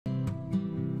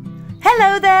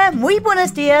Hello there, muy buenos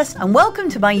dias, and welcome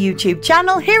to my YouTube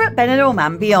channel here at Benidorm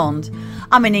and beyond.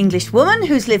 I'm an English woman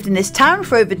who's lived in this town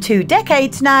for over 2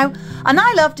 decades now, and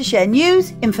I love to share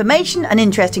news, information and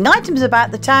interesting items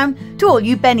about the town to all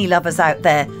you Benny lovers out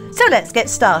there. So let's get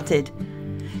started.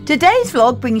 Today's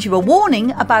vlog brings you a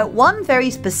warning about one very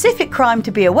specific crime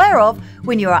to be aware of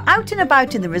when you are out and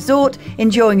about in the resort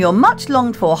enjoying your much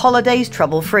longed for holidays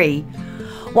trouble-free.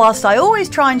 Whilst I always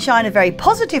try and shine a very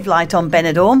positive light on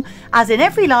Benidorm, as in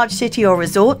every large city or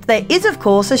resort, there is of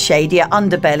course a shadier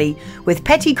underbelly, with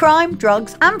petty crime,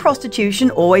 drugs and prostitution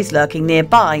always lurking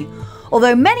nearby.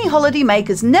 Although many holiday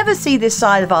makers never see this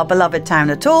side of our beloved town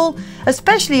at all,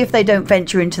 especially if they don't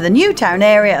venture into the new town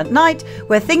area at night,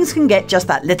 where things can get just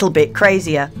that little bit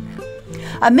crazier.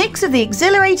 A mix of the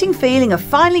exhilarating feeling of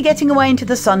finally getting away into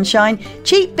the sunshine,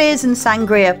 cheap beers and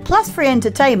sangria plus free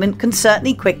entertainment can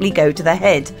certainly quickly go to the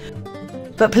head.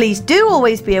 But please do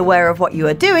always be aware of what you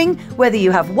are doing, whether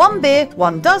you have 1 beer,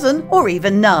 1 dozen or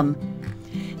even none.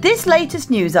 This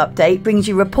latest news update brings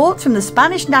you reports from the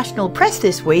Spanish national press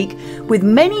this week, with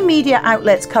many media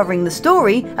outlets covering the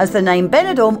story, as the name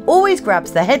Benidorm always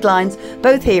grabs the headlines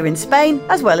both here in Spain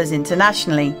as well as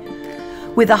internationally.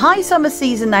 With the high summer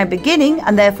season now beginning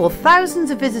and therefore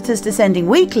thousands of visitors descending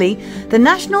weekly, the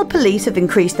national police have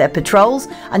increased their patrols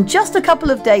and just a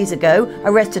couple of days ago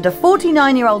arrested a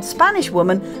 49-year-old Spanish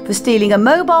woman for stealing a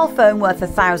mobile phone worth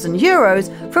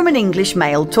 €1,000 from an English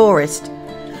male tourist.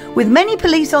 With many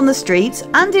police on the streets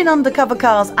and in undercover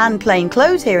cars and plain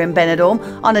clothes here in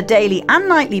Benidorm on a daily and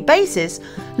nightly basis,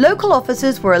 local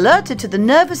officers were alerted to the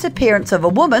nervous appearance of a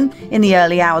woman in the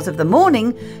early hours of the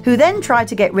morning, who then tried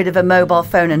to get rid of a mobile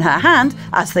phone in her hand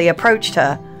as they approached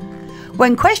her.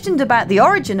 When questioned about the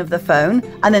origin of the phone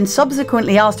and then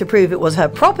subsequently asked to prove it was her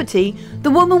property,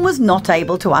 the woman was not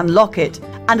able to unlock it.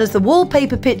 And as the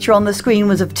wallpaper picture on the screen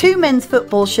was of 2 men's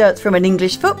football shirts from an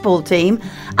English football team,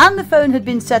 and the phone had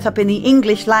been set up in the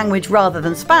English language rather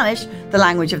than Spanish, the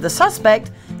language of the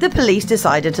suspect, the police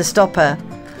decided to stop her.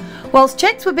 Whilst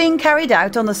checks were being carried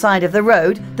out on the side of the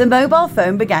road, the mobile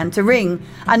phone began to ring,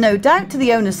 and no doubt to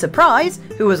the owner's surprise,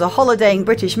 who was a holidaying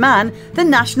British man, the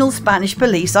national Spanish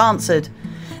police answered.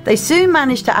 They soon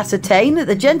managed to ascertain that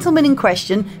the gentleman in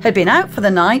question had been out for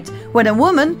the night when a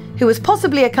woman, who was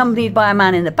possibly accompanied by a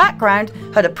man in the background,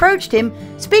 had approached him,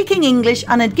 speaking English,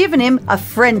 and had given him a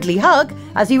friendly hug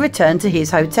as he returned to his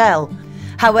hotel.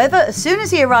 However, as soon as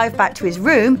he arrived back to his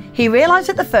room, he realised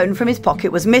that the phone from his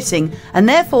pocket was missing and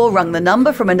therefore rung the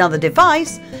number from another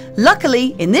device,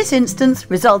 luckily in this instance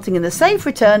resulting in the safe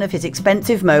return of his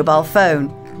expensive mobile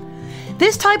phone.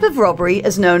 This type of robbery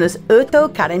is known as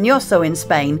hurto cariñoso in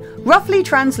Spain, roughly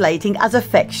translating as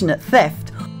affectionate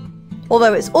theft,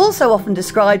 although it's also often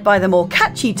described by the more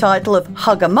catchy title of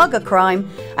HUGGER crime,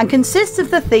 and consists of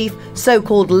the thief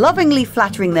so-called lovingly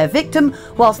flattering their victim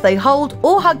whilst they hold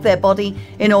or hug their body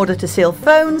in order to steal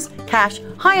phones, cash,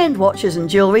 high-end watches and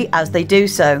jewellery as they do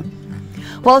so.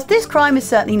 Whilst this crime is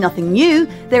certainly nothing new,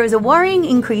 there is a worrying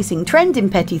increasing trend in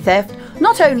petty theft,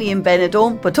 not only in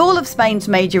Benidorm but all of Spain's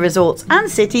major resorts and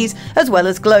cities, as well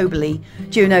as globally,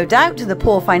 due no doubt to the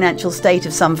poor financial state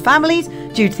of some families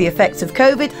due to the effects of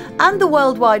COVID and the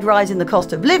worldwide rise in the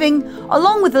cost of living,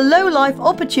 along with the low-life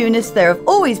opportunists there have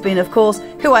always been, of course,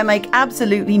 who I make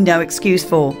absolutely no excuse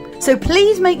for. So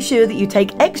please make sure that you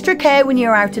take extra care when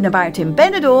you're out and about in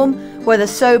Benidorm, whether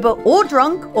sober or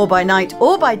drunk, or by night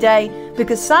or by day,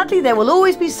 because sadly there will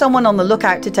always be someone on the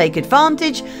lookout to take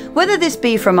advantage, whether this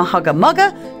be from a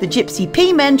hugger-mugger, the gypsy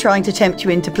P-men trying to tempt you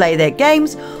in to play their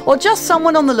games, or just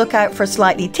someone on the lookout for a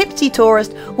slightly tipsy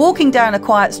tourist walking down a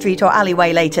quiet street or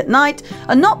alleyway late at night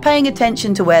and not paying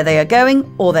attention to where they are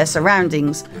going or their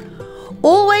surroundings.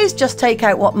 Always just take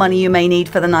out what money you may need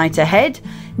for the night ahead.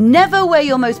 Never wear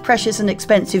your most precious and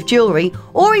expensive jewellery,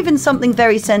 or even something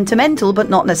very sentimental but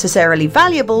not necessarily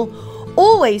valuable.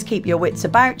 Always keep your wits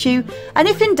about you, and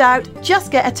if in doubt,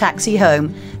 just get a taxi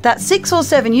home. That's €6 or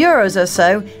 €7 or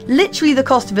so, literally the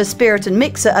cost of a spirit and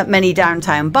mixer at many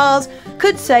downtown bars,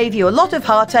 could save you a lot of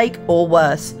heartache or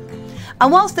worse.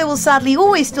 And whilst there will sadly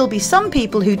always still be some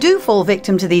people who do fall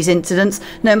victim to these incidents,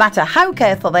 no matter how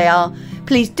careful they are,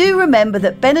 please do remember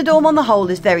that Benidorm on the whole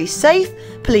is very safe,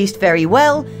 policed very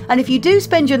well, and if you do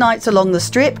spend your nights along the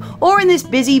strip or in this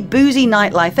busy, boozy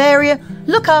nightlife area,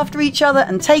 look after each other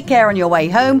and take care on your way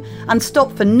home, and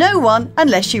stop for no one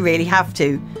unless you really have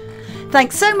to.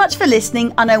 Thanks so much for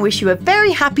listening, and I wish you a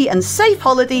very happy and safe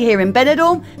holiday here in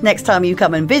Benidorm next time you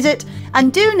come and visit,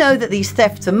 and do know that these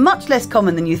thefts are much less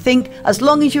common than you think, as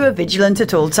long as you are vigilant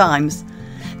at all times.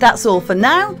 That's all for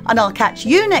now, and I'll catch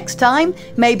you next time,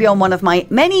 maybe on one of my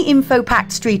many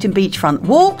info-packed street and beachfront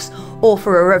walks, or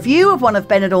for a review of one of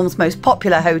Benidorm's most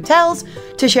popular hotels,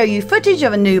 to show you footage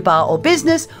of a new bar or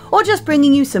business, or just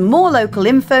bringing you some more local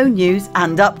info, news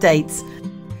and updates.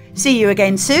 See you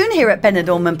again soon here at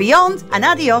Benidorm and beyond, and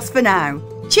adios for now.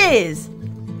 Cheers!